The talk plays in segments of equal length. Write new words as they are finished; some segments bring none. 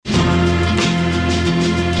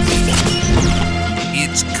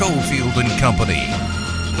Cofield and Company.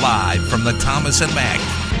 Live from the Thomas and Mack.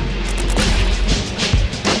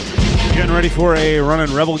 Getting ready for a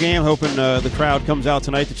Runnin' Rebel game. Hoping the crowd comes out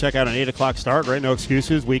tonight to check out an 8 o'clock start, right? No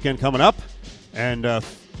excuses. Weekend coming up. And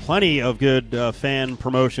plenty of good fan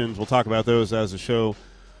promotions. We'll talk about those as the show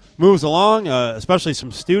moves along, especially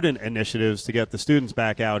some student initiatives to get the students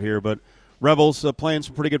back out here. But Rebels playing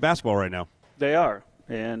some pretty good basketball right now. They are.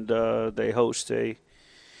 And they host a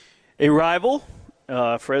rival,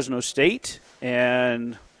 Fresno State.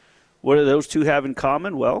 And what do those two have in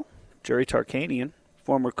common? Well, Jerry Tarkanian,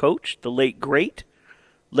 former coach, the late great,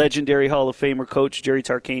 legendary Hall of Famer coach Jerry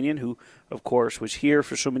Tarkanian, who, of course, was here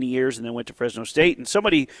for so many years and then went to Fresno State. And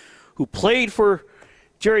somebody who played for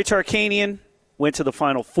Jerry Tarkanian went to the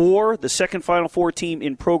Final Four, the second Final Four team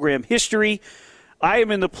in program history. I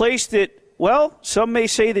am in the place that, well, some may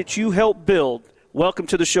say that you helped build. Welcome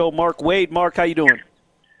to the show, Mark Wade. Mark, how you doing?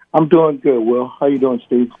 I'm doing good, Will. How you doing,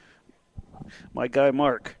 Steve? My guy,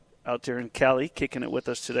 Mark, out there in Cali, kicking it with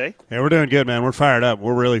us today. Yeah, we're doing good, man. We're fired up.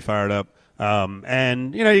 We're really fired up.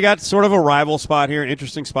 And, you know, you got sort of a rival spot here, an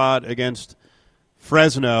interesting spot against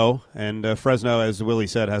Fresno. And Fresno, as Willie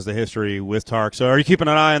said, has the history with Tark. So are you keeping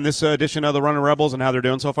an eye on this edition of the Runnin' Rebels and how they're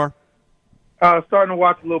doing so far? Starting to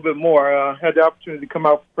watch a little bit more. Had the opportunity to come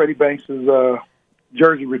out for Freddie Banks'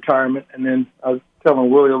 jersey retirement. And then I was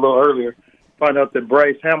telling Willie a little earlier, find out that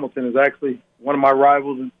Bryce Hamilton is actually one of my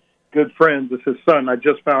rivals and good friends. It's his son. I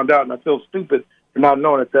just found out, and I feel stupid for not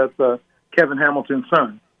knowing it. That's Kevin Hamilton's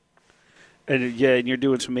son. And you're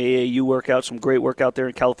doing some AAU workout, some great work out there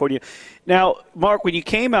in California. Now, Mark, when you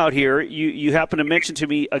came out here, you happened to mention to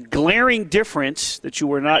me a glaring difference that you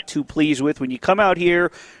were not too pleased with. When you come out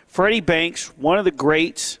here, Freddie Banks, one of the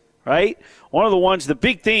greats, right? One of the ones, the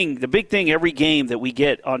big thing every game that we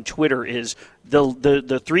get on Twitter is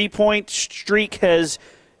the three-point streak has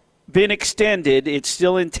been extended. It's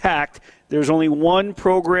still intact. There's only one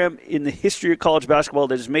program in the history of college basketball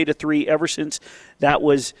that has made a three ever since that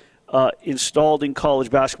was installed in college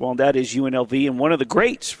basketball, and that is UNLV. And one of the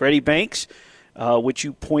greats, Freddie Banks, which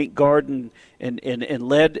you point guard and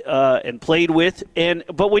led and played with.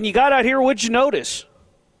 But when you got out here, what'd you notice?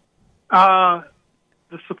 The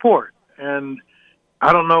support. And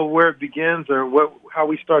I don't know where it begins or how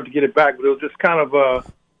we start to get it back, but it was just kind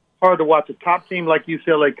of hard to watch a top team like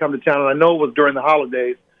UCLA come to town. And I know it was during the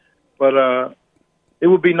holidays, but it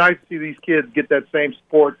would be nice to see these kids get that same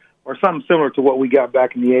support or something similar to what we got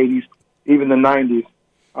back in the 80s, even the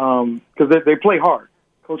 90s, because they play hard.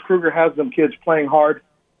 Coach Kruger has them kids playing hard,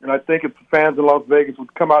 and I think if the fans in Las Vegas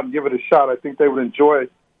would come out and give it a shot, I think they would enjoy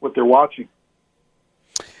what they're watching.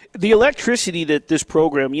 The electricity that this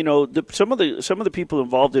program, you know, some of the people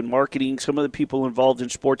involved in marketing, some of the people involved in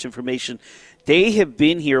sports information, they have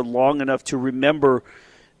been here long enough to remember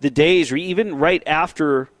the days, or even right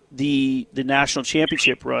after the national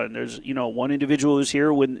championship run. There's, you know, one individual who's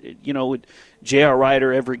here when, you know, with J.R.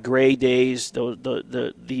 Ryder, Everett Gray days, you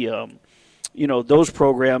know, those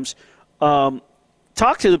programs.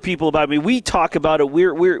 Talk to the people about it. I mean, we talk about it.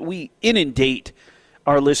 We inundate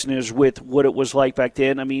our listeners with what it was like back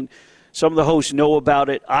then. I mean, some of the hosts know about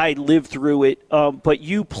it. I lived through it, but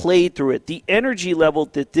you played through it. The energy level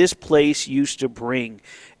that this place used to bring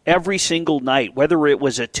every single night, whether it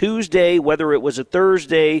was a Tuesday, whether it was a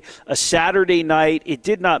Thursday, a Saturday night, it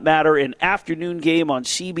did not matter. An afternoon game on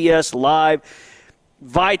CBS Live,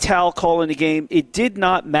 Vital calling the game, it did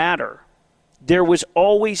not matter. There was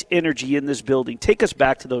always energy in this building. Take us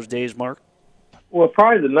back to those days, Mark. Well,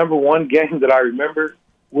 probably the number one game that I remember,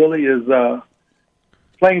 Willie, is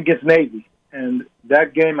playing against Navy. And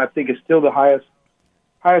that game, I think, is still the highest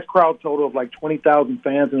crowd total of like 20,000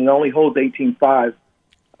 fans, and it only holds 18,500.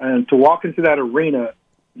 And to walk into that arena,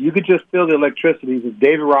 you could just feel the electricity. It was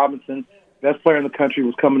David Robinson, best player in the country,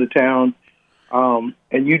 was coming to town.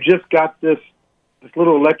 And you just got this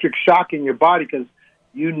little electric shock in your body because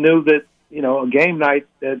you knew that, you know, a game night,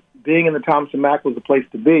 that being in the Thomas and Mack was the place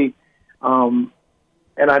to be.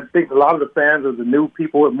 And I think a lot of the fans or the new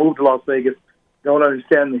people who have moved to Las Vegas don't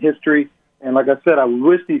understand the history. And like I said, I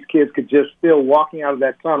wish these kids could just feel walking out of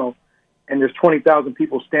that tunnel and there's 20,000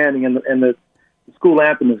 people standing and the school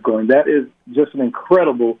anthem is going. That is just an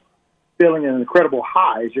incredible feeling and an incredible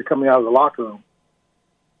high as you're coming out of the locker room.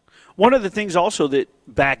 One of the things also that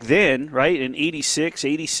back then, right, in 86,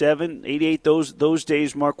 87, 88, those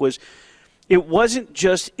days, Mark, was it wasn't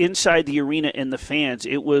just inside the arena and the fans.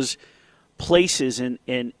 It was places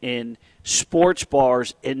and sports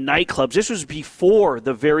bars and nightclubs. This was before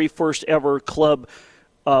the very first ever club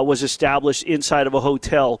was established inside of a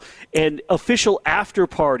hotel, and official after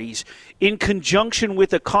parties in conjunction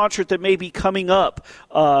with a concert that may be coming up.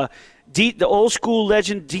 the old school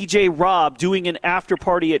legend DJ Rob doing an after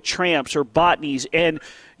party at Tramps or Botany's, and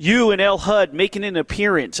you and El Hud making an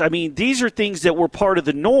appearance. I mean, these are things that were part of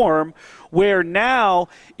the norm, where now,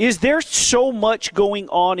 is there so much going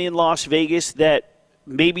on in Las Vegas that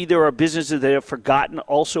maybe there are businesses that have forgotten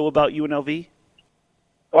also about UNLV?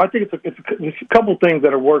 Well, I think it's a couple things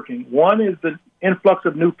that are working. One is the influx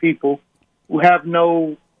of new people who have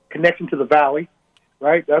no connection to the Valley,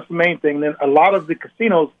 right? That's the main thing. Then a lot of the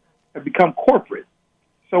casinos have become corporate.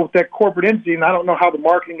 So with that corporate entity, and I don't know how the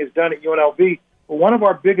marketing is done at UNLV, but one of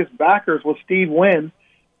our biggest backers was Steve Wynn,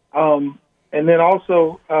 and then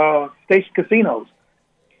also Station Casinos.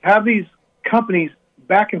 Have these companies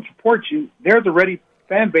back and support you. There's a ready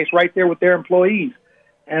fan base right there with their employees.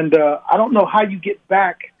 And I don't know how you get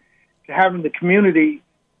back to having the community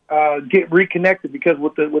get reconnected, because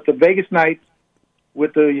with the Vegas Knights,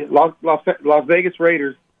 with the Las Vegas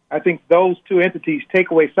Raiders, I think those two entities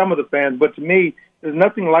take away some of the fans. But to me, there's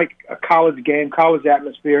nothing like a college game, college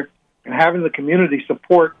atmosphere, and having the community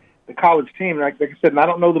support the college team. Like I said, and I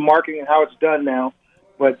don't know the marketing and how it's done now,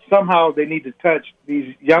 but somehow they need to touch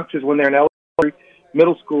these youngsters when they're in elementary,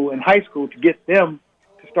 middle school, and high school to get them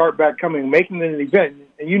to start back coming, making it an event.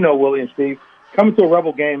 And you know, Willie and Steve, coming to a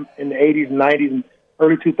Rebel game in the 80s and 90s and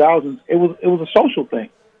early 2000s, it was a social thing.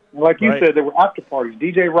 And like you said, there were after parties.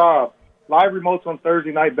 DJ Rob, live remotes on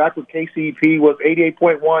Thursday night, back with KCP, was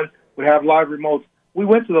 88.1, would have live remotes. We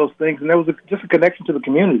went to those things, and there was just a connection to the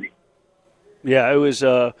community. Yeah, it was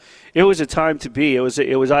a time to be.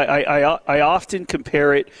 I often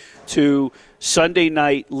compare it to Sunday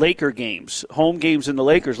night Laker games, home games in the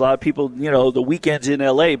Lakers. A lot of people, the weekends in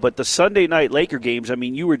LA, but the Sunday night Laker games, I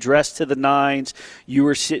mean, you were dressed to the nines, you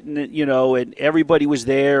were sitting, and everybody was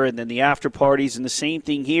there, and then the after parties, and the same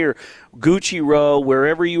thing here, Gucci Row,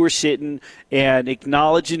 wherever you were sitting, and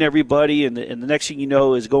acknowledging everybody, and the next thing you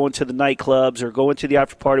know is going to the nightclubs or going to the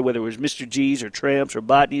after party, whether it was Mr. G's or Tramps or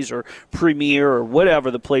Botany's or Premier or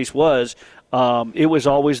whatever the place was. It was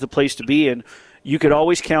always the place to be, and you could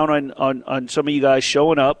always count on some of you guys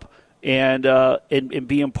showing up and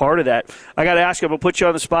being part of that. I got to ask you, I'm going to put you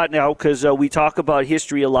on the spot now, because we talk about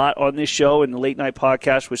history a lot on this show and the Late Night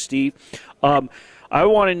Podcast with Steve. I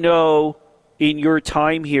want to know, in your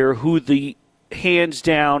time here, who the hands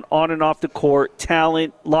down, on and off the court,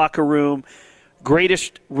 talent, locker room,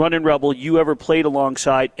 greatest running Rebel you ever played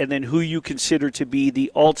alongside, and then who you consider to be the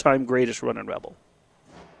all-time greatest running Rebel.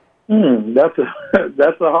 That's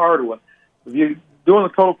a hard one. If you're doing the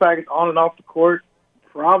total package on and off the court,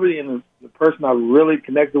 probably the person I really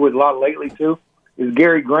connected with a lot lately, too, is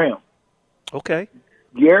Gary Graham. Okay.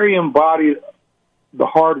 Gary embodied the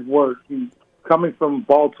hard work. He's coming from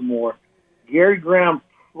Baltimore. Gary Graham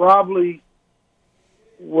probably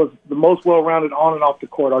was the most well-rounded on and off the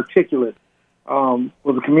court, articulate, was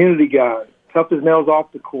a community guy, tough as nails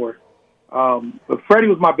off the court. But Freddie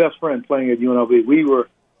was my best friend playing at UNLV. We were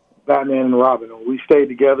Batman and Robin. We stayed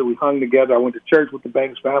together. We hung together. I went to church with the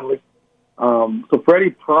Banks family. So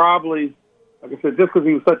Freddie probably, like I said, just because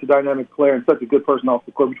he was such a dynamic player and such a good person off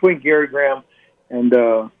the court, between Gary Graham and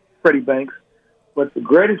Freddie Banks. But the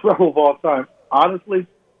greatest Rebel of all time, honestly,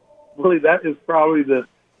 really, that is probably the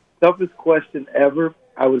toughest question ever.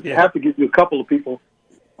 I would have to give you a couple of people.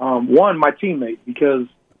 One, my teammate, because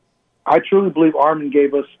I truly believe Armin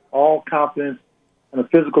gave us all confidence and a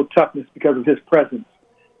physical toughness because of his presence.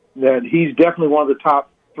 That he's definitely one of the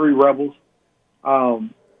top three Rebels. The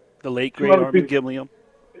late, great Armin Gilliam.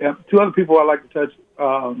 Yeah, two other people I like to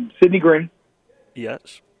touch. Sidney Green.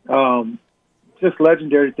 Yes. Just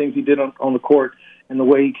legendary things he did on the court and the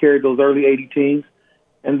way he carried those early 80 teams.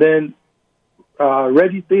 And then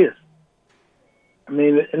Reggie Theus. And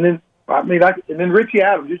then Richie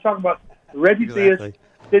Adams. You're talking about Reggie Theus,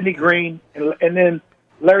 Sidney Green, and then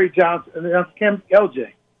Larry Johnson, and then Cam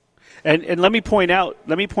LJ. And let me point out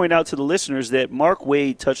to the listeners that Mark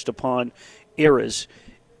Wade touched upon eras,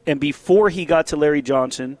 and before he got to Larry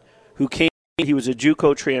Johnson, who came, he was a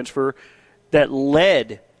JUCO transfer that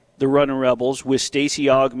led the Running Rebels with Stacey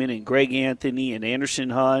Augmon and Greg Anthony and Anderson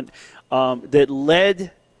Hunt, that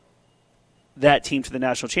led that team to the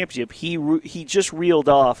national championship. He just reeled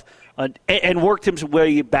off and worked his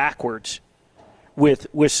way backwards with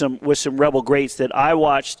some Rebel greats that I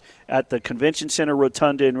watched at the Convention Center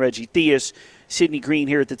Rotunda and Reggie Theus, Sidney Green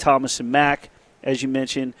here at the Thomas and Mack, as you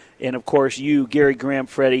mentioned, and of course you, Gary Graham,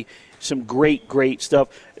 Freddie, some great stuff.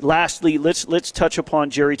 Lastly, let's touch upon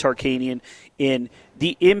Jerry Tarkanian in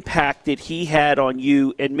the impact that he had on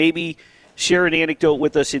you, and maybe share an anecdote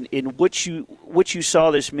with us in what you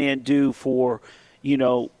saw this man do for,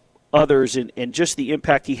 others, and just the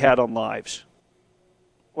impact he had on lives.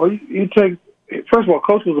 Well, you take first of all,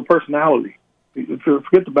 Coach was a personality.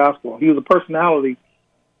 Forget the basketball. He was a personality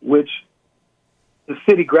which the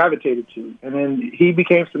city gravitated to. And then he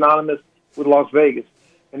became synonymous with Las Vegas.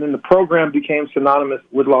 And then the program became synonymous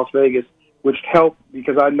with Las Vegas, which helped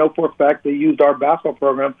because I know for a fact they used our basketball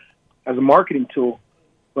program as a marketing tool.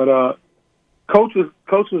 But Coach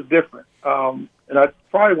was different. And that's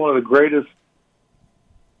probably one of the greatest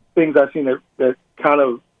things I've seen that kind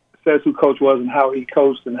of says who Coach was and how he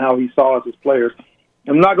coached and how he saw us as players.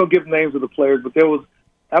 I'm not going to give names of the players, but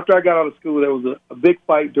after I got out of school, there was a big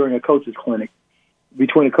fight during a coach's clinic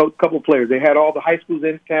between a couple of players. They had all the high schools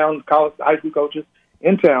in town, college high school coaches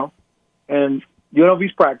in town, and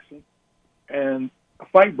UNLV's practicing, and a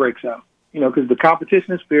fight breaks out, because the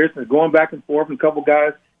competition is fierce, and they're going back and forth, and a couple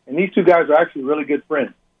guys, and these two guys are actually really good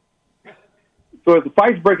friends. So as the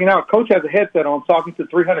fight's breaking out, Coach has a headset on talking to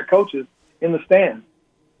 300 coaches in the stands.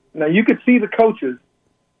 Now, you could see the coaches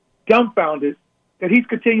dumbfounded that he's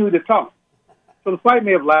continuing to talk. So the fight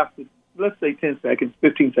may have lasted, let's say, 10 seconds,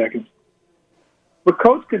 15 seconds. But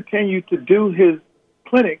Coach continued to do his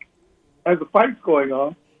clinic as the fight's going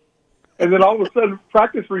on. And then all of a sudden,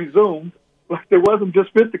 practice resumed like there wasn't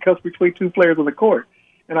just fisticuffs between two players on the court.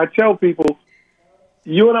 And I tell people,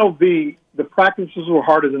 UNLV, the practices were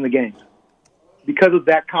harder than the games because of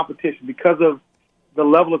that competition, because of the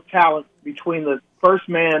level of talent between the first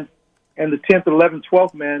man and the 10th, 11th,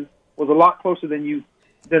 12th man was a lot closer than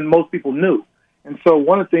most people knew. And so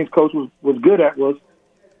one of the things Coach was good at was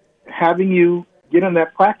having you get in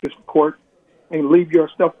that practice court and leave your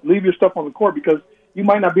stuff on the court because you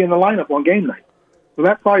might not be in the lineup on game night. So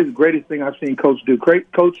that's probably the greatest thing I've seen Coach do.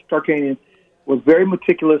 Coach Tarkanian was very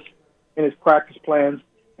meticulous in his practice plans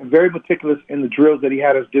and very meticulous in the drills that he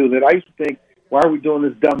had us do. That I used to think, why are we doing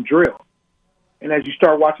this dumb drill? And as you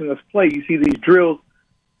start watching us play, you see these drills,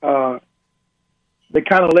 they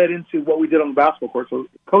kind of led into what we did on the basketball court. So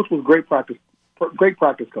Coach was great practice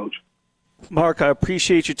coach. Mark, I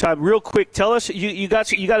appreciate your time. Real quick, tell us, you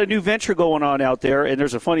got a new venture going on out there, and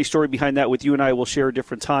there's a funny story behind that with you and I. We'll share a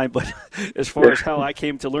different time, but as far as how I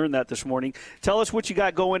came to learn that this morning, tell us what you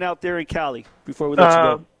got going out there in Cali before we let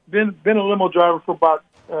you go. Been a limo driver for about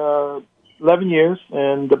 11 years,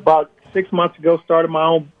 and about 6 months ago started my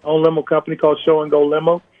own limo company called Show and Go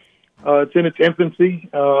Limo. It's in its infancy,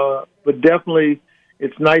 but definitely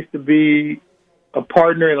it's nice to be a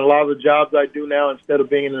partner in a lot of the jobs I do now instead of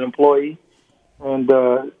being an employee. And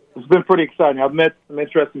it's been pretty exciting. I've met some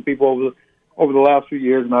interesting people over the last few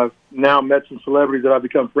years, and I've now met some celebrities that I've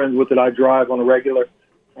become friends with that I drive on a regular.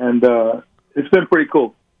 And it's been pretty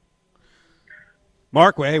cool.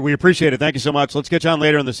 Mark, hey, we appreciate it. Thank you so much. Let's get you on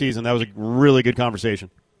later in the season. That was a really good conversation.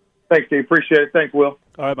 Thanks, Steve. Appreciate it. Thanks, Will.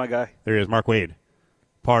 All right, my guy. There he is, Mark Wade,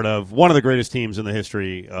 part of one of the greatest teams in the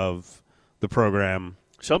history of the program.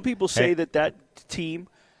 Some people say that team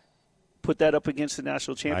put that up against the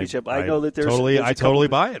national championship. I know that there's totally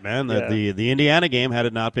buy it, man. Yeah. The Indiana game, had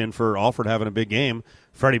it not been for Alford having a big game,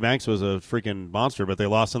 Freddie Banks was a freaking monster, but they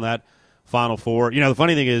lost in that Final Four. The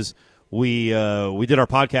funny thing is we did our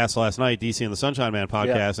podcast last night, DC and the Sunshine Man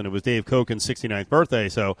podcast, and it was Dave Koken's 69th birthday.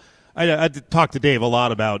 So I talked to Dave a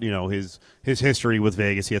lot about his history with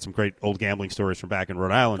Vegas. He had some great old gambling stories from back in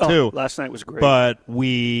Rhode Island too. Last night was great. But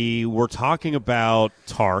we were talking about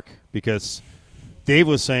Tark because Dave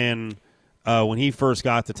was saying when he first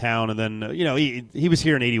got to town, and then he was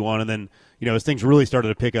here in '81, and then as things really started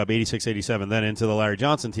to pick up, '86, '87, then into the Larry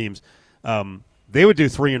Johnson teams, they would do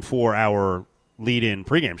 3 and 4 hour lead-in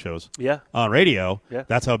pregame shows on radio. Yeah.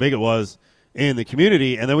 That's how big it was in the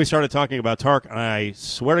community. And then we started talking about Tark, and I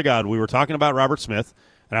swear to God, we were talking about Robert Smith,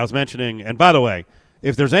 and I was mentioning, and by the way,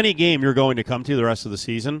 if there's any game you're going to come to the rest of the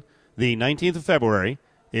season, the 19th of February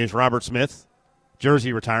is Robert Smith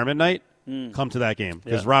jersey retirement night. Come to that game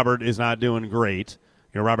because Robert is not doing great.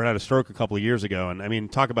 Robert had a stroke a couple of years ago, and I mean,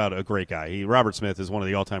 talk about a great guy. Robert Smith is one of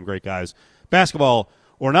the all-time great guys, basketball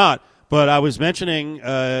or not. But I was mentioning,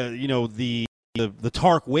 the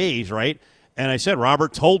Tark ways, right? And I said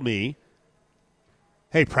Robert told me,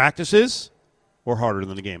 "Hey, practices were harder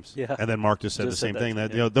than the games." Yeah. And then Mark just said the same thing.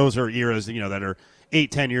 That those are eras that are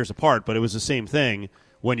 8-10 years apart, but it was the same thing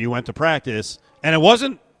when you went to practice, and it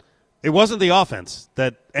wasn't the offense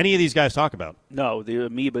that any of these guys talk about. No, the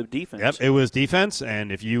amoeba defense. Yep, it was defense,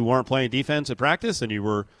 and if you weren't playing defense at practice, then you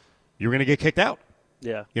were going to get kicked out.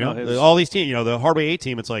 Yeah. All these teams, the Hardway 8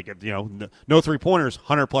 team, it's like, no three-pointers,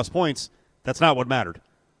 100-plus points. That's not what mattered.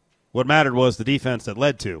 What mattered was the defense that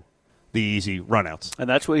led to the easy runouts. And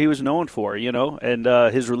that's what he was known for, and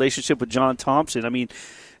his relationship with John Thompson. I mean,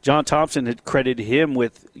 John Thompson had credited him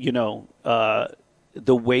with,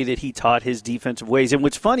 the way that he taught his defensive ways. And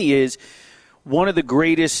what's funny is one of the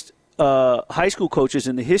greatest high school coaches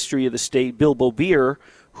in the history of the state, Bill Bobier,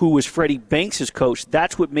 who was Freddie Banks' coach.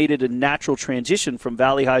 That's what made it a natural transition from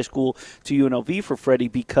Valley High School to UNLV for Freddie,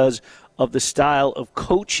 because of the style of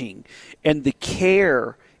coaching and the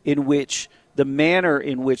care in which, the manner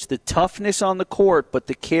in which, the toughness on the court, but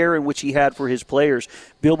the care in which he had for his players.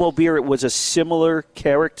 Bill Bobier was a similar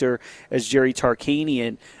character as Jerry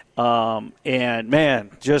Tarkanian. And,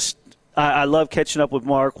 man, just I love catching up with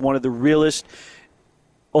Mark, one of the realest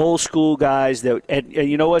old school guys that, and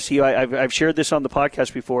you know what? I've shared this on the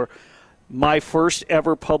podcast before. My first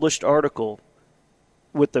ever published article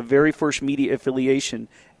with the very first media affiliation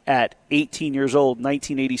at 18 years old,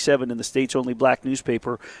 1987, in the state's only black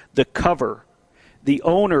newspaper. The cover, the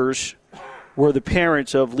owners were the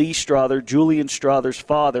parents of Lee Strother, Julian Strother's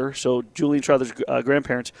father, so Julian Strother's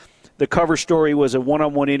grandparents. The cover story was a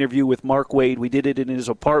one-on-one interview with Mark Wade. We did it in his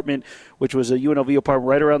apartment, which was a UNLV apartment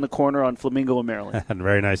right around the corner on Flamingo in Maryland.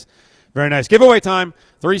 Very nice. Very nice. Giveaway time,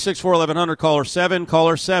 364-1100, caller 7,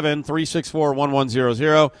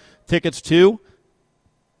 364-1100. Tickets to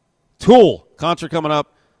Tool. Concert coming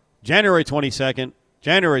up January 22nd.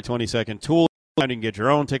 Tool. You can get your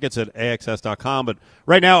own tickets at AXS.com. But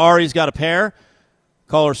right now, Ari's got a pair.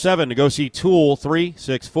 Caller 7 to go see Tool,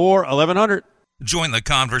 364-1100. Join the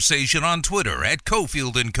conversation on Twitter at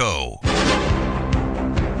Cofield & Co.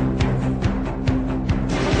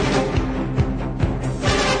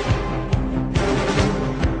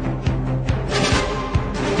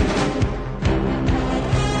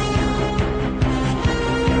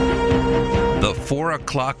 The 4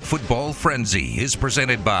 o'clock football frenzy is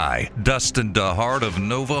presented by Dustin DeHart of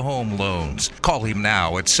Nova Home Loans. Call him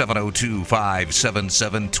now at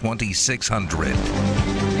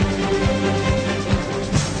 702-577-2600.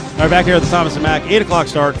 All right, back here at the Thomas & Mack, 8 o'clock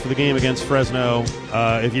start for the game against Fresno.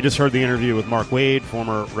 If you just heard the interview with Mark Wade,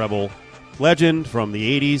 former Rebel legend from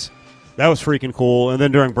the 80s, that was freaking cool. And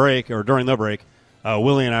then during the break,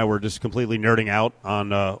 Willie and I were just completely nerding out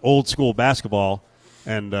on old school basketball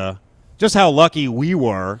and just how lucky we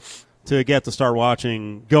were to get to start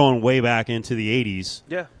watching, going way back into the 80s.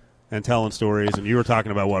 Yeah. And telling stories. And you were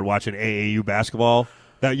talking about watching AAU basketball.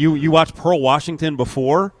 That you watched Pearl Washington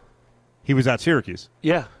before he was at Syracuse.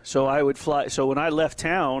 Yeah, so I would fly. So when I left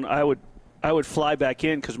town, I would fly back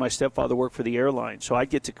in because my stepfather worked for the airline. So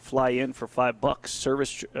I'd get to fly in for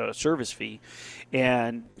 $5 service fee,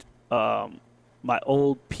 and my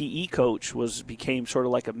old PE coach became sort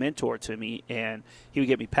of like a mentor to me, and he would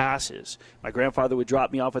get me passes. My grandfather would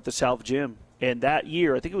drop me off at the South Gym, and that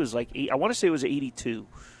year I think it was I want to say it was 82,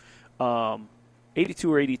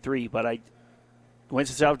 82 or 83. But I went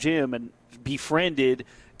to the South Gym and befriended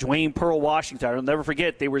Dwayne Pearl Washington. I'll never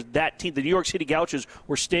forget, they were that team. The New York City Gauchos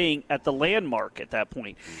were staying at the Landmark at that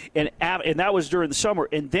point. And that was during the summer.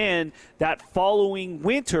 And then that following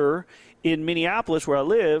winter in Minneapolis, where I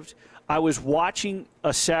lived, I was watching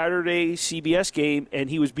a Saturday CBS game, and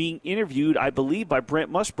he was being interviewed, I believe, by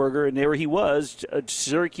Brent Musburger, and there he was,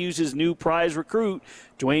 Syracuse's new prize recruit,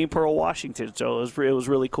 Dwayne Pearl Washington. So it was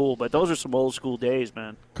really cool. But those are some old school days,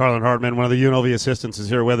 man. Carlin Hartman, one of the UNLV assistants, is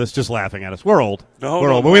here with us, just laughing at us. We're old.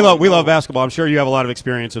 We're old, but we love basketball. I'm sure you have a lot of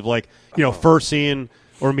experience of first seeing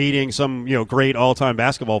or meeting some great all-time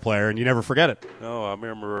basketball player, and you never forget it. No, I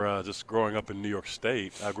remember just growing up in New York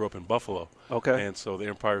State. I grew up in Buffalo. Okay. And so the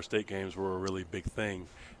Empire State Games were a really big thing,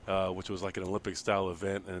 which was like an Olympic-style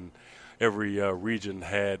event, and every region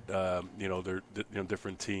had their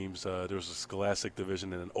different teams. There was a Scholastic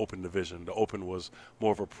division and an Open division. The Open was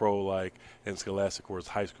more of a pro-like, and Scholastic was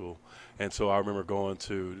high school. And so I remember going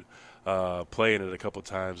to playing it a couple of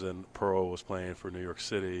times, and Pearl was playing for New York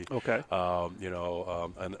City. Okay.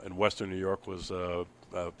 And Western New York was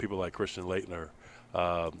people like Christian Laettner,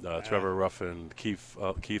 Trevor Ruffin,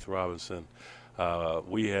 Keith Robinson.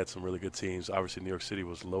 We had some really good teams. Obviously, New York City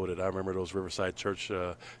was loaded. I remember those Riverside Church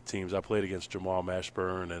teams. I played against Jamal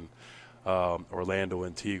Mashburn and Orlando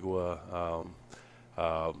Antigua.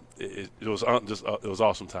 It was it was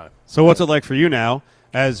awesome time. So what's it like for you now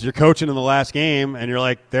as you're coaching in the last game and you're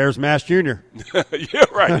like, there's Mash Jr.? Yeah,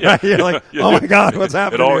 right. Yeah. You're like, oh, my God, what's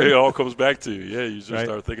happening It all comes back to you. Yeah, you just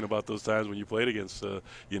start thinking about those times when you played against, the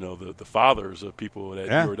fathers of people that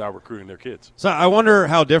you were now recruiting their kids. So I wonder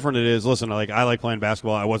how different it is. Listen, I like playing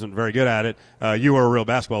basketball. I wasn't very good at it. You were a real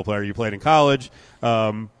basketball player. You played in college.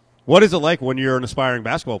 What What is it like when you're an aspiring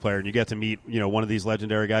basketball player and you get to meet, one of these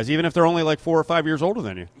legendary guys, even if they're only like 4 or 5 years older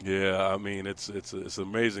than you? Yeah, I mean, it's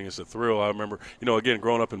amazing. It's a thrill. I remember, again,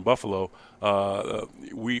 growing up in Buffalo,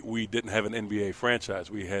 we didn't have an NBA franchise.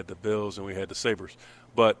 We had the Bills and we had the Sabres.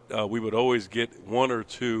 But we would always get 1 or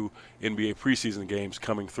 2 NBA preseason games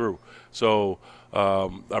coming through. So I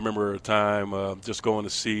remember a time just going to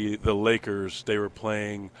see the Lakers. They were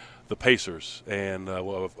playing the Pacers, and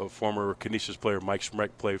a former Canisius player, Mike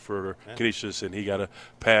Schmeck, played for Canisius, and he got a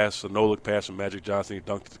no-look pass from Magic Johnson. He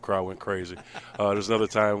dunked it. The crowd went crazy. There's another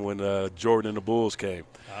time when Jordan and the Bulls came,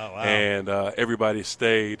 and everybody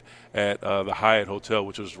stayed at the Hyatt Hotel,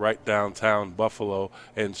 which was right downtown Buffalo,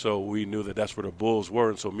 and so we knew that that's where the Bulls were.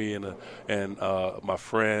 And so me and my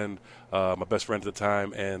friend, my best friend at the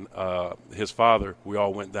time, and his father, we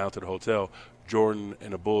all went down to the hotel. Jordan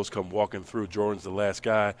and the Bulls come walking through. Jordan's the last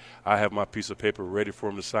guy. I have my piece of paper ready for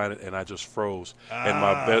him to sign it, and I just froze. And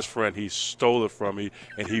my best friend, he stole it from me,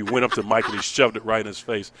 and he went up to Mike and he shoved it right in his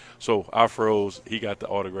face. So I froze. He got the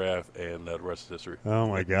autograph, and the rest is history. Oh,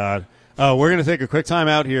 my God. We're going to take a quick time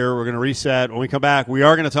out here. We're going to reset. When we come back, we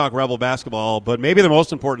are going to talk Rebel basketball, but maybe the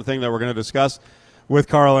most important thing that we're going to discuss with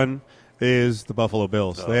Carlin is the Buffalo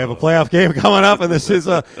Bills. They have a playoff game coming up, and this is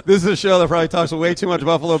a show that probably talks way too much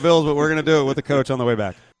Buffalo Bills, but we're going to do it with the coach on the way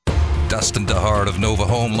back. Dustin DeHart of Nova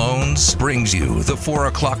Home Loans brings you the 4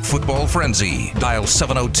 o'clock football frenzy. Dial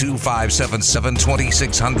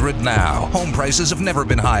 702-577-2600 now. Home prices have never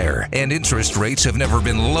been higher, and interest rates have never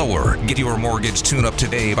been lower. Get your mortgage tune-up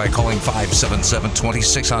today by calling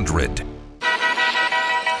 577-2600.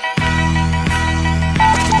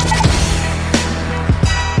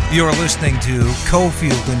 You're listening to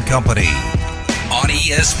Cofield and Company on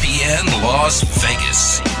ESPN Las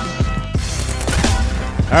Vegas.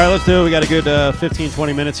 All right, let's do it. We got a good 15,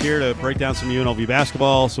 20 minutes here to break down some UNLV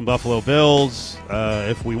basketball, some Buffalo Bills.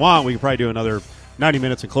 If we want, we could probably do another 90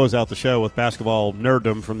 minutes and close out the show with basketball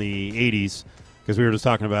nerddom from the 80s, because we were just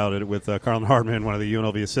talking about it with Carlin Hardman, one of the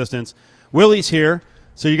UNLV assistants. Willie's here.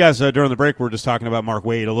 So you guys, during the break, were just talking about Mark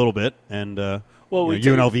Wade a little bit, and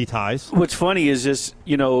UNLV ties. What's funny is just,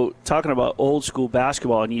 talking about old school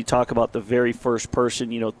basketball, and you talk about the very first person,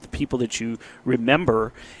 the people that you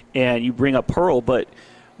remember, and you bring up Pearl, but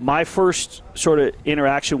my first sort of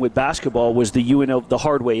interaction with basketball was the UNLV, the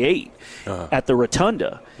Hardway 8 at the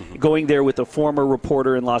Rotunda, going there with a former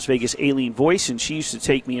reporter in Las Vegas, Aileen Voice, and she used to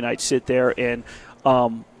take me, and I'd sit there, and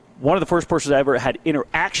one of the first persons I ever had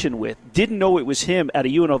interaction with, didn't know it was him at a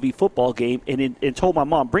UNLV football game, and told my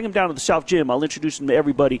mom, bring him down to the South Gym. I'll introduce him to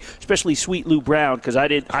everybody, especially Sweet Lou Brown, because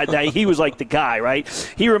he was like the guy, right?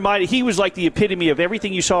 He was like the epitome of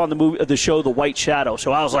everything you saw on the show, The White Shadow.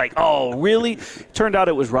 So I was like, oh, really? Turned out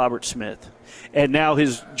it was Robert Smith. And now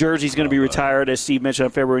his jersey's going to be retired, as Steve mentioned,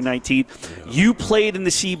 on February 19th. Yeah. You played in the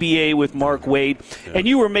CBA with Mark Wade, and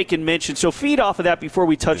you were making mention. So feed off of that before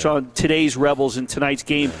we touch on today's Rebels and tonight's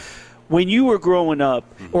game. Yeah. When you were growing up,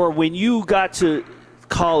 or when you got to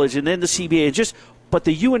college and then the CBA, but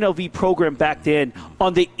the UNLV program back then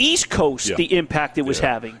on the East Coast, the impact it was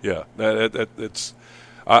having. Yeah, it's.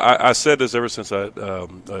 I said this ever since I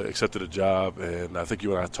accepted a job, and I think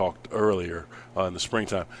you and I talked earlier in the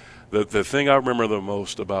springtime. The thing I remember the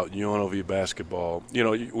most about UNLV basketball,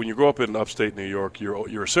 when you grow up in upstate New York,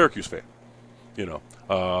 you're a Syracuse fan. In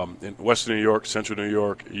Western New York, Central New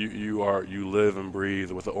York, you live and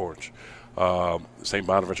breathe with the orange. St.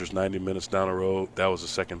 Bonaventure's 90 minutes down the road. That was the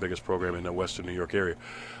second biggest program in the Western New York area.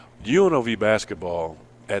 UNLV basketball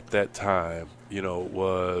at that time,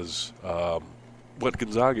 was what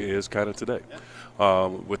Gonzaga is kind of today.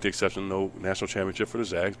 With the exception of no national championship for the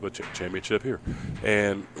Zags, but championship here.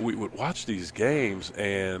 And we would watch these games,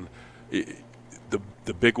 and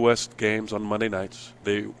the Big West games on Monday nights,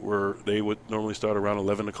 they would normally start around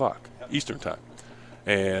 11 o'clock Eastern time.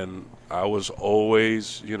 And I was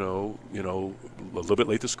always, a little bit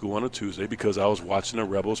late to school on a Tuesday because I was watching the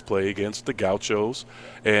Rebels play against the Gauchos,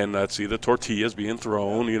 and I'd see the tortillas being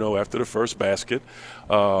thrown, after the first basket.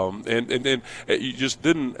 And you just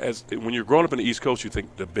didn't, when you're growing up in the East Coast, you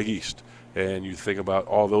think the Big East, and you think about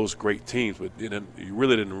all those great teams, but you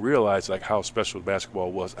really didn't realize how special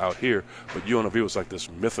basketball was out here. But UNLV was like this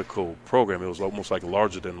mythical program. It was almost like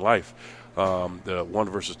larger than life. The 1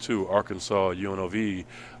 versus 2, Arkansas, UNLV.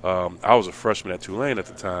 I was a freshman at Tulane at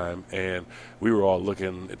the time, and we were all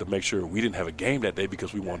looking to make sure we didn't have a game that day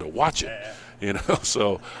because we wanted to watch it.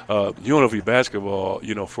 So UNLV basketball,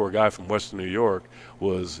 for a guy from Western New York,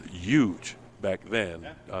 was huge back then,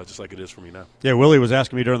 just like it is for me now. Yeah, Willie was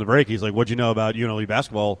asking me during the break. He's like, "What'd you know about UNLV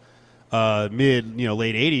basketball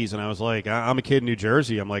late 80s, and I was like, I'm a kid in New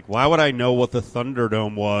Jersey. I'm like, why would I know what the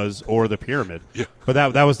Thunderdome was or the Pyramid? Yeah.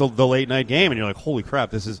 But that was the late night game, and you're like, holy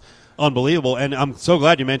crap, this is unbelievable. And I'm so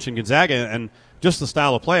glad you mentioned Gonzaga and just the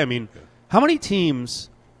style of play. I mean, how many teams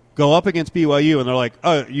go up against BYU and they're like,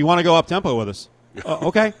 oh, you want to go up tempo with us?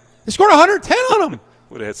 Okay. They scored 110 on them.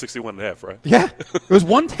 Well, they had 61.5, right? Yeah. It was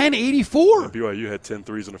 110-84. BYU had 10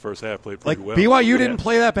 threes in the first half, played Like, pretty well. BYU didn't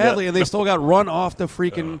play that badly, and they still got run off the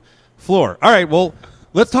freaking floor. All right, well,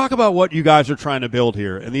 let's talk about what you guys are trying to build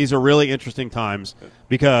here. And these are really interesting times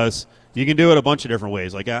because you can do it a bunch of different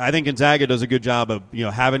ways. Like, I think Gonzaga does a good job of,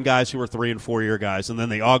 having guys who are 3- and 4-year guys, and then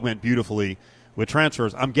they augment beautifully with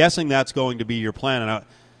transfers. I'm guessing that's going to be your plan. And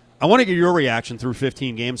I want to get your reaction through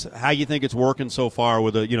 15 games, how you think it's working so far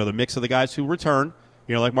with the mix of the guys who return,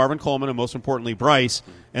 like Marvin Coleman and most importantly Bryce,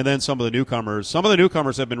 and then some of the newcomers. Some of the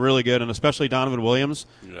newcomers have been really good, and especially Donovan Williams.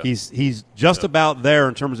 Yeah. He's just about there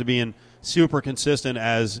in terms of being super consistent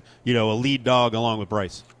as a lead dog along with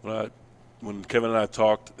Bryce. When Kevin and I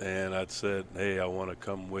talked, and I'd said, "Hey, I want to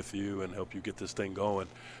come with you and help you get this thing going,"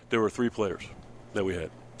 there were 3 players that we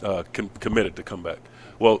had committed to come back.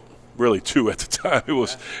 Well, really 2 at the time.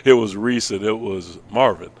 It was Reese and it was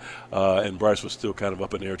Marvin, and Bryce was still kind of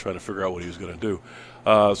up in the air trying to figure out what he was going to do.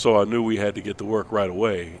 So I knew we had to get to work right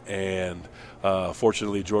away, and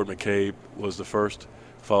fortunately Jordan McCabe was the first,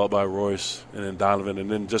 followed by Royce and then Donovan, and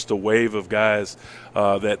then just a wave of guys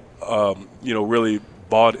that really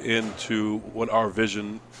bought into what our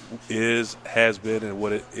vision has been, and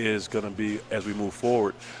what it is going to be as we move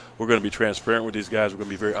forward. We're going to be transparent with these guys. We're going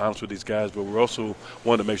to be very honest with these guys, but we're also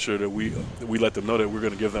want to make sure that we let them know that we're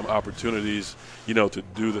going to give them opportunities, to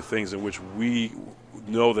do the things in which we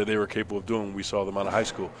know that they were capable of doing when we saw them out of high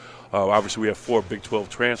school. Obviously, we have 4 Big 12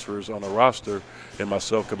 transfers on the roster, and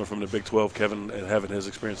myself coming from the Big 12, Kevin and having his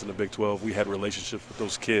experience in the Big 12, we had relationships with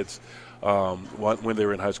those kids when they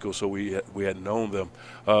were in high school, so we had known them.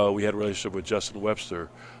 We had a relationship with Justin Webster.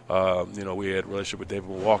 We had a relationship with David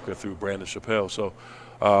Walker through Brandon Chappelle. So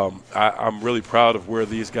I'm really proud of where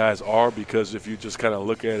these guys are, because if you just kind of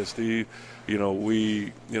look at it, Steve,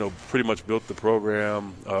 we pretty much built the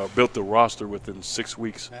program, built the roster within 6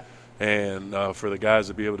 weeks. And for the guys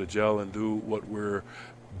to be able to gel and do what we're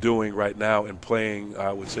doing right now and playing,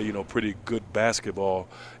 I would say, pretty good basketball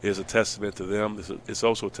is a testament to them. It's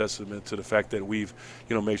also a testament to the fact that we've,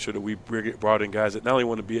 made sure that we brought in guys that not only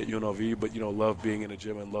want to be at UNLV, but, love being in the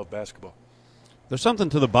gym and love basketball. There's something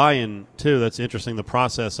to the buy-in, too, that's interesting, the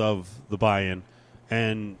process of the buy-in.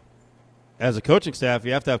 And as a coaching staff,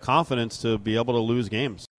 you have to have confidence to be able to lose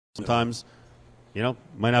games. Sometimes,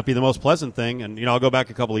 might not be the most pleasant thing. And, I'll go back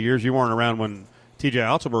a couple of years. You weren't around when TJ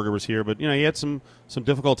Altenberger was here, but, he had some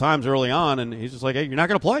difficult times early on, and he's just like, hey, you're not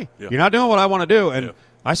going to play. Yeah. You're not doing what I want to do. And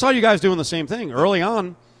I saw you guys doing the same thing early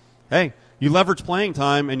on. Hey, you leverage playing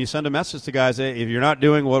time, and you send a message to guys, hey, if you're not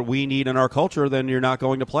doing what we need in our culture, then you're not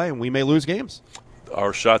going to play, and we may lose games.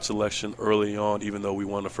 Our shot selection early on, even though we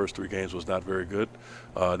won the first 3 games, was not very good.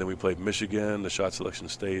 Then we played Michigan. The shot selection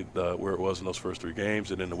stayed where it was in those first 3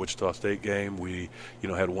 games. And in the Wichita State game, we,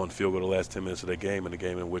 had 1 field goal the last 10 minutes of that game, in the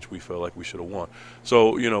game in which we felt like we should have won.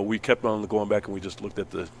 So, we kept on going back, and we just looked at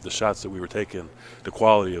the shots that we were taking, the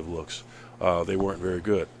quality of looks. They weren't very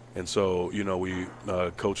good. And so, we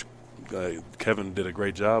Coach Kevin did a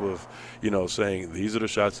great job of, saying these are the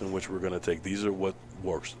shots in which we're going to take. These are what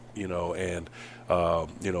works, and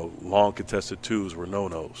long contested 2s were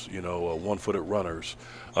no-nos, 1-footed runners,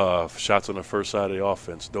 shots on the first side of the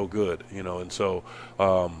offense, no good, and so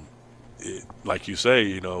like you say,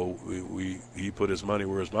 he put his money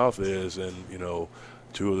where his mouth is, and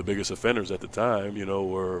 2 of the biggest offenders at the time,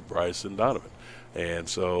 were Bryce and Donovan, and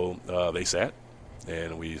so they sat,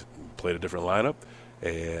 and we played a different lineup,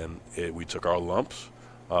 and we took our lumps,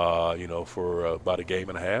 for about a game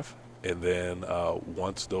and a half. And then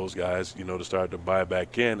once those guys, started to buy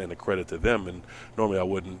back in, and a credit to them, and normally I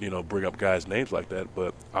wouldn't, bring up guys' names like that,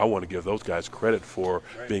 but I want to give those guys credit for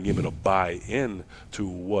being able to buy in to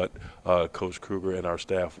what Coach Kruger and our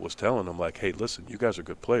staff was telling them, like, hey, listen, you guys are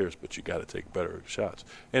good players, but you got to take better shots.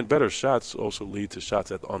 And better shots also lead to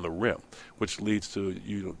shots on the rim, which leads to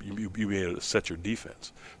you being able to set your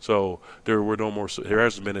defense. So there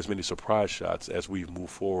hasn't been as many surprise shots as we've moved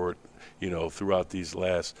forward, throughout these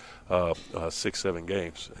last 6-7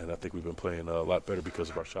 games, and I think we've been playing a lot better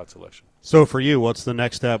because of our shot selection. So for you, what's the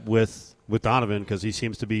next step with Donovan? Because he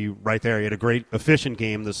seems to be right there. He had a great efficient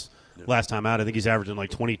game this last time out. I think he's averaging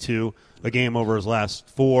like 22 a game over his last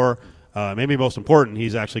 4. Maybe most important,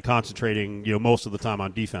 he's actually concentrating, most of the time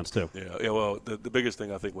on defense too. Yeah. Well, the biggest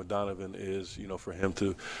thing I think with Donovan is, for him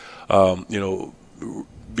to,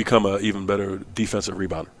 become an even better defensive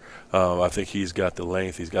rebounder. I think he's got the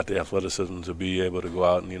length, he's got the athleticism to be able to go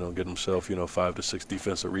out and get himself 5 to 6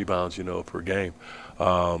 defensive rebounds per game.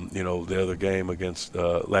 The other game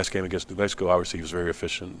last game against New Mexico, obviously he was very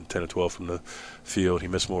efficient, 10 or 12 from the field. He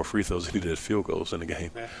missed more free throws than he did field goals in the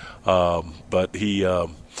game. But he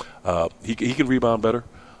can rebound better.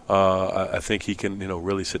 I think he can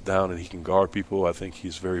really sit down and he can guard people. I think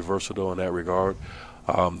he's very versatile in that regard.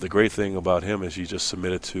 The great thing about him is he just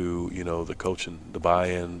submitted to the coaching, the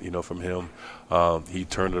buy-in from him. He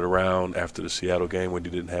turned it around after the Seattle game when he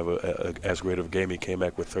didn't have as great of a game. He came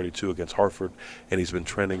back with 32 against Hartford, and he's been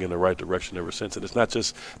trending in the right direction ever since. And it's not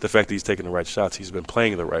just the fact that he's taking the right shots; he's been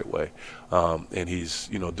playing the right way, and he's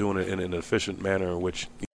doing it in an efficient manner in which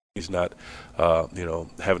he's not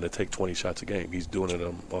having to take 20 shots a game. He's doing it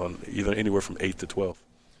on either anywhere from 8 to 12.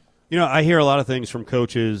 I hear a lot of things from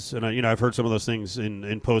coaches, and I've heard some of those things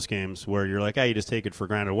in post games where you're like, you just take it for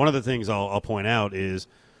granted. One of the things I'll point out is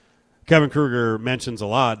Kevin Kruger mentions a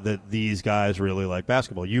lot that these guys really like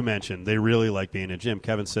basketball. You mentioned they really like being in gym.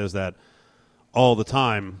 Kevin says that all the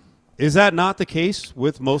time. Is that not the case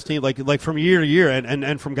with most teams? Like from year to year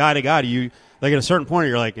and from guy to guy, do you at a certain point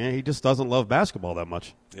you're like, he just doesn't love basketball that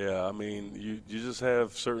much? Yeah, I mean, you just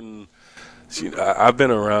have certain. See, I've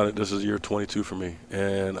been around it. This is year 22 for me,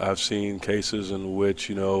 and I've seen cases in which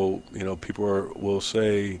people will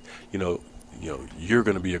say, you're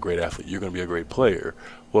going to be a great athlete, you're going to be a great player.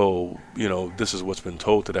 Well, this is what's been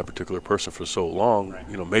told to that particular person for so long.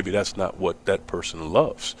 Right. Maybe that's not what that person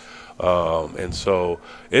loves, and so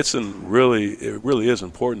it really is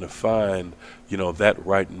important to find that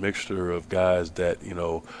right mixture of guys that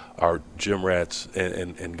are gym rats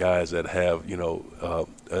and guys that have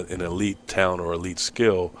an elite talent or elite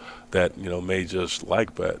skill that may just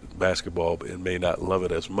like basketball and may not love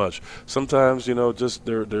it as much. Sometimes just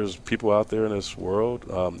there's people out there in this world,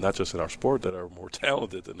 not just in our sport, that are more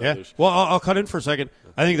talented than others. Well, I'll cut in for a second.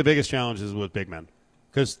 I think the biggest challenge is with big men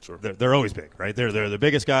because they're always big, right? They're the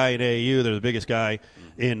biggest guy in AAU. They're the biggest guy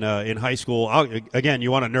in high school. Again,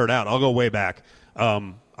 you want to nerd out. I'll go way back.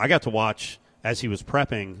 I got to watch as he was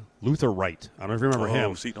prepping Luther Wright. I don't know if you remember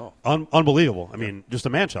him. Unbelievable. I mean, just a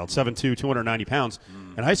man-child, 7'2", 290 pounds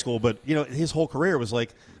in high school. But, his whole career was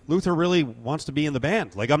like, Luther really wants to be in the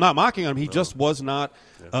band. Like, I'm not mocking him. He just was not,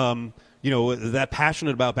 that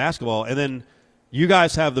passionate about basketball. And then you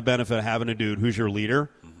guys have the benefit of having a dude who's your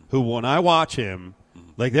leader, who when I watch him,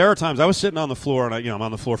 like there are times I was sitting on the floor, and I'm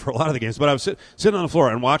on the floor for a lot of the games, but I was sitting on the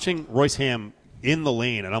floor and watching Royce Hamm in the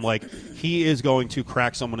lane, and I'm like, he is going to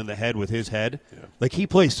crack someone in the head with his head. Yeah. Like he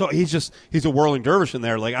plays, so he's a whirling dervish in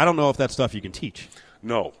there. Like I don't know if that's stuff you can teach.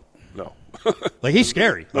 No. Like he's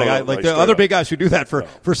scary. The other big guys who do that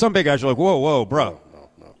for some big guys, you're like, whoa, bro.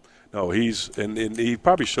 No, and he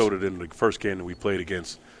probably showed it in the first game that we played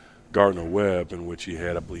against Gardner Webb, in which he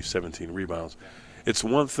had, I believe, 17 rebounds. It's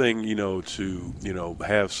one thing, to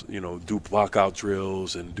have, do block-out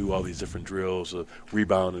drills and do all these different drills,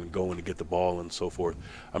 rebound and going to get the ball and so forth.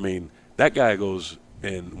 I mean, that guy goes,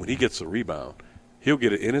 and when he gets a rebound, he'll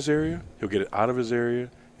get it in his area, he'll get it out of his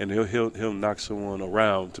area, and he'll knock someone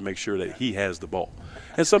around to make sure that he has the ball.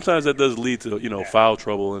 And sometimes that does lead to, foul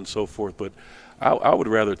trouble and so forth, but I would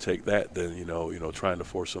rather take that than trying to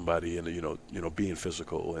force somebody into being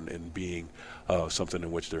physical and being something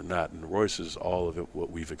in which they're not. And Royce is all of it what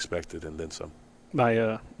we've expected and then some.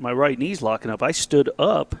 My right knee's locking up. I stood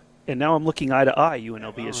up, and now I'm looking eye to eye.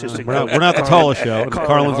 UNLV assistant. We're not the tallest show.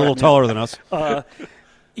 Carlin's a little taller than us.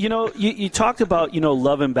 You talked about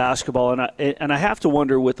loving basketball, and I have to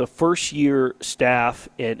wonder with the first year staff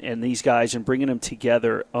and these guys and bringing them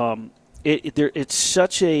together. It's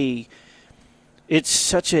such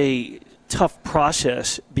a tough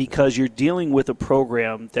process because you're dealing with a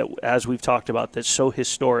program that, as we've talked about, that's so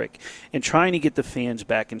historic, and trying to get the fans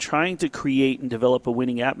back and trying to create and develop a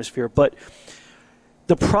winning atmosphere. But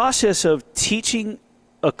the process of teaching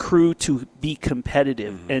a crew to be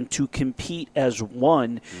competitive and to compete as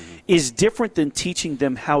one is different than teaching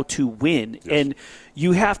them how to win. Yes. And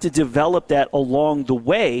you have to develop that along the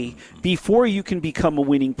way before you can become a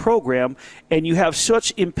winning program. And you have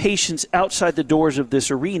such impatience outside the doors of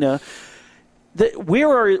this arena.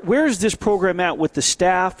 Where is this program at with the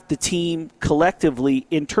staff, the team, collectively,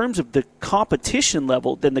 in terms of the competition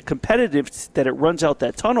level, than the competitive that it runs out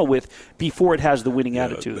that tunnel with before it has the winning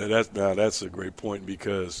attitude? That's a great point,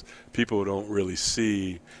 because people don't really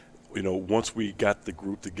see, once we got the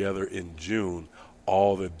group together in June,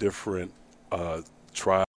 all the different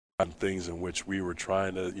trials and things in which we were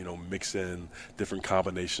trying to, mix in different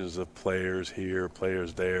combinations of players here,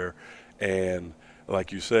 players there, and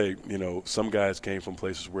like you say, some guys came from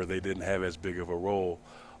places where they didn't have as big of a role.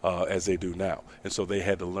 as they do now. And so they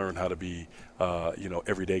had to learn how to be,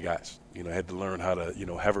 everyday guys. Had to learn how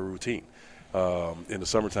to, have a routine. In the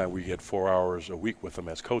summertime, we get 4 hours a week with them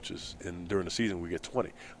as coaches, and during the season, we get 20.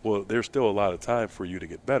 Well, there's still a lot of time for you to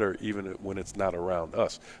get better, even when it's not around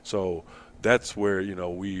us. So that's where,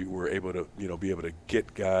 we were able to, be able to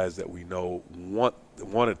get guys that we know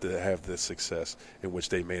wanted to have this success in which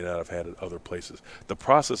they may not have had at other places. The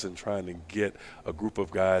process in trying to get a group of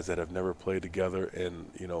guys that have never played together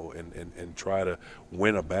and try to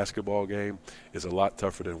win a basketball game is a lot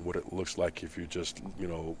tougher than what it looks like if you're just,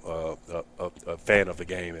 a fan of the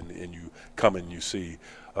game and you come and you see,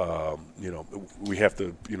 we have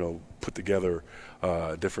to, put together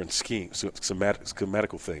different schemes,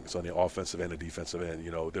 schematical things on the offensive and the defensive end.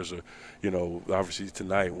 There's obviously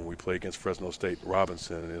tonight when we play against Fresno State,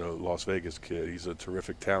 Robinson, Las Vegas kid, he's a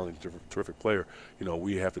terrific talent, terrific player.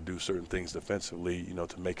 We have to do certain things defensively,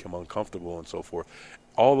 to make him uncomfortable and so forth.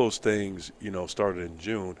 All those things, started in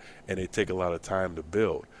June, and they take a lot of time to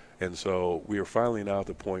build. And so we are finally now at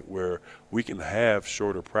the point where we can have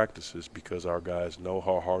shorter practices because our guys know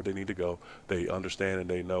how hard they need to go. They understand and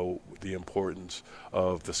they know the importance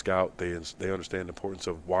of the scout. They understand the importance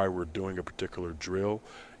of why we're doing a particular drill,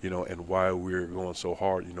 and why we're going so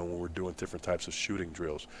hard, when we're doing different types of shooting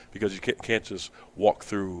drills. Because you can't just walk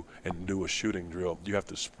through and do a shooting drill. You have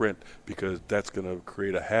to sprint because that's going to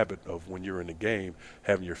create a habit of when you're in the game,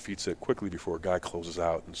 having your feet set quickly before a guy closes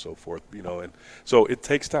out and so forth, and so it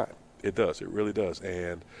takes time. It does. It really does.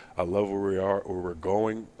 And I love where we are, where we're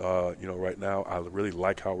going, right now. I really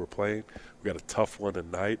like how we're playing. We got a tough one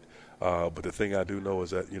tonight. But the thing I do know is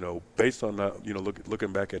that, based on that,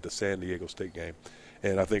 looking back at the San Diego State game,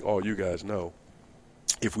 and I think all you guys know,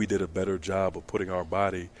 if we did a better job of putting our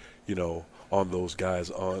body, on those guys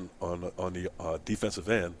on the defensive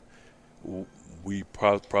end, we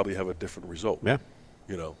probably have a different result. Yeah.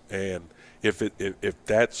 And if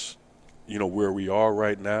that's, where we are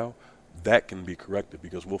right now, that can be corrected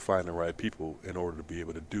because we'll find the right people in order to be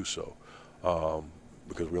able to do so.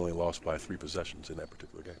 Because we only lost by 3 possessions in that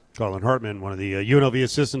particular game. Carlin Hartman, one of the UNLV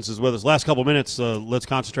assistants, is with us. Last couple minutes, let's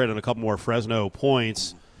concentrate on a couple more Fresno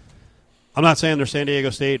points. I'm not saying they're San Diego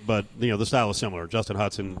State, but the style is similar. Justin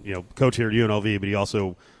Hudson, coach here at UNLV, but he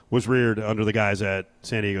also was reared under the guys at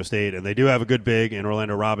San Diego State, and they do have a good big in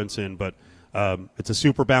Orlando Robinson, but it's a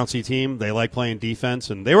super bouncy team. They like playing defense,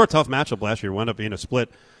 and they were a tough matchup last year. Wound up being a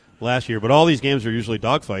split last year, but all these games are usually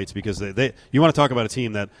dogfights because you want to talk about a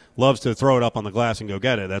team that loves to throw it up on the glass and go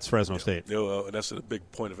get it. That's Fresno State. And that's a big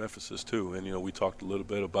point of emphasis too. And we talked a little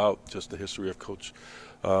bit about just the history of Coach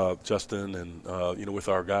Justin, and with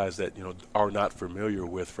our guys that are not familiar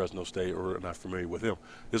with Fresno State or not familiar with him.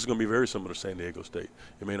 This is going to be very similar to San Diego State.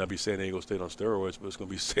 It may not be San Diego State on steroids, but it's going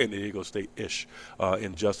to be San Diego State-ish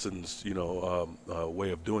in Justin's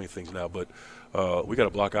way of doing things now. But we got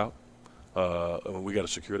to block out. We got to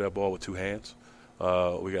secure that ball with 2 hands.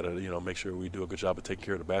 We got to, make sure we do a good job of taking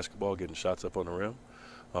care of the basketball, getting shots up on the rim.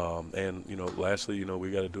 And lastly,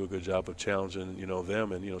 we got to do a good job of challenging,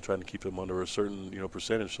 them and, trying to keep them under a certain,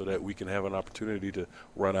 percentage so that we can have an opportunity to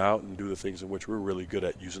run out and do the things in which we're really good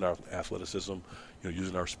at, using our athleticism,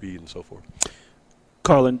 using our speed and so forth.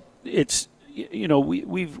 Carlin, it's,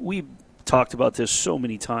 we've talked about this so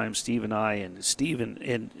many times, Steve and I, and Steve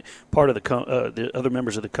and part of the other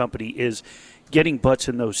members of the company is getting butts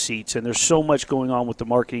in those seats. And there's so much going on with the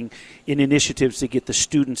marketing and initiatives to get the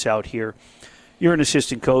students out here. You're an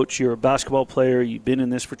assistant coach. You're a basketball player. You've been in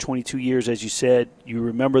this for 22 years, as you said. You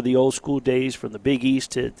remember the old school days from the Big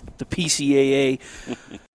East to the PCAA.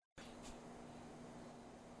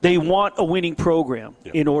 They want a winning program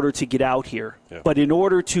in order to get out here. But in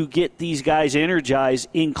order to get these guys energized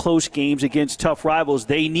in close games against tough rivals,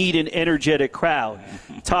 they need an energetic crowd.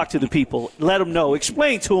 Talk to the people. Let them know.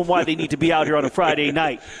 Explain to them why they need to be out here on a Friday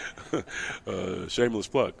night. Shameless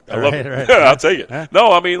plug. I love it. Right. I'll take it.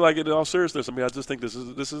 No, in all seriousness, I just think this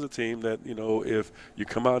is a team that, if you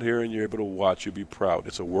come out here and you're able to watch, you'll be proud.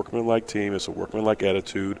 It's a workmanlike team. It's a workmanlike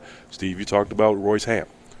attitude. Steve, you talked about Royce Ham.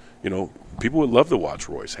 People would love to watch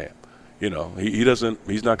Royce Ham.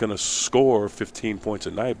 He's not going to score 15 points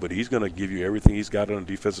a night, but he's going to give you everything he's got on the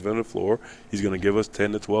defensive end of the floor. He's going to give us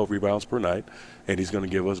 10 to 12 rebounds per night, and he's going to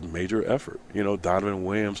give us major effort. Donovan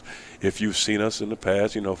Williams, if you've seen us in the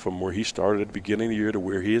past, from where he started at the beginning of the year to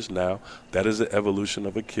where he is now, that is the evolution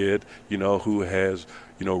of a kid, who has,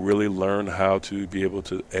 really learned how to be able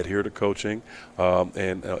to adhere to coaching,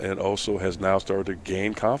 and also has now started to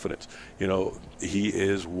gain confidence. He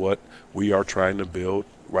is what we are trying to build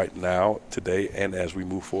right now, today, and as we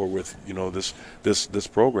move forward with, this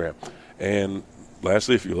program. And,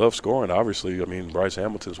 lastly, if you love scoring, obviously, I mean, Bryce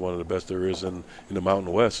Hamilton's one of the best there is in the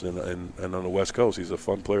Mountain West and on the West Coast. He's a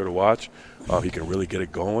fun player to watch. He can really get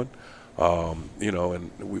it going.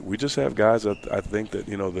 And we just have guys that I think that,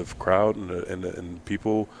 the crowd and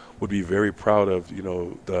people would be very proud of,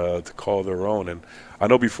 to call their own. And I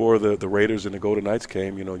know before the Raiders and the Golden Knights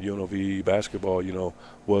came, UNLV basketball,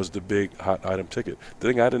 was the big hot item ticket. The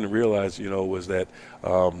thing I didn't realize, was that,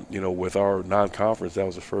 with our non-conference, that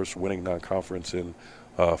was the first winning non-conference in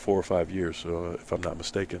 4 or 5 years, if I'm not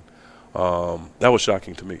mistaken. That was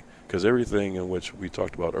shocking to me because everything in which we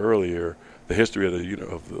talked about earlier, the history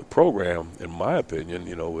of the program, in my opinion,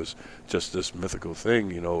 was just this mythical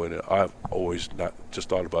thing, and I've always not just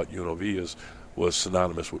thought about UNLV was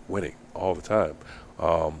synonymous with winning all the time.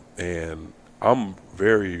 And I'm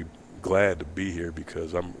very glad to be here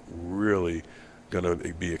because I'm really going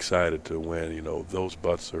to be excited to when, those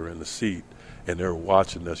butts are in the seat and they're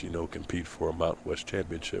watching us, compete for a Mountain West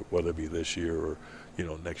championship, whether it be this year or,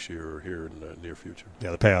 next year or here in the near future.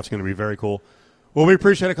 Yeah, the payout's going to be very cool. Well, we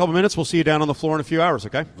appreciate a couple minutes. We'll see you down on the floor in a few hours,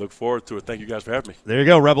 okay? Look forward to it. Thank you guys for having me. There you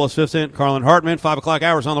go, Rebel assistant Carlin Hartman, 5 o'clock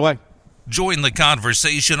hours on the way. Join the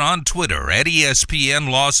conversation on Twitter at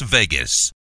ESPN Las Vegas.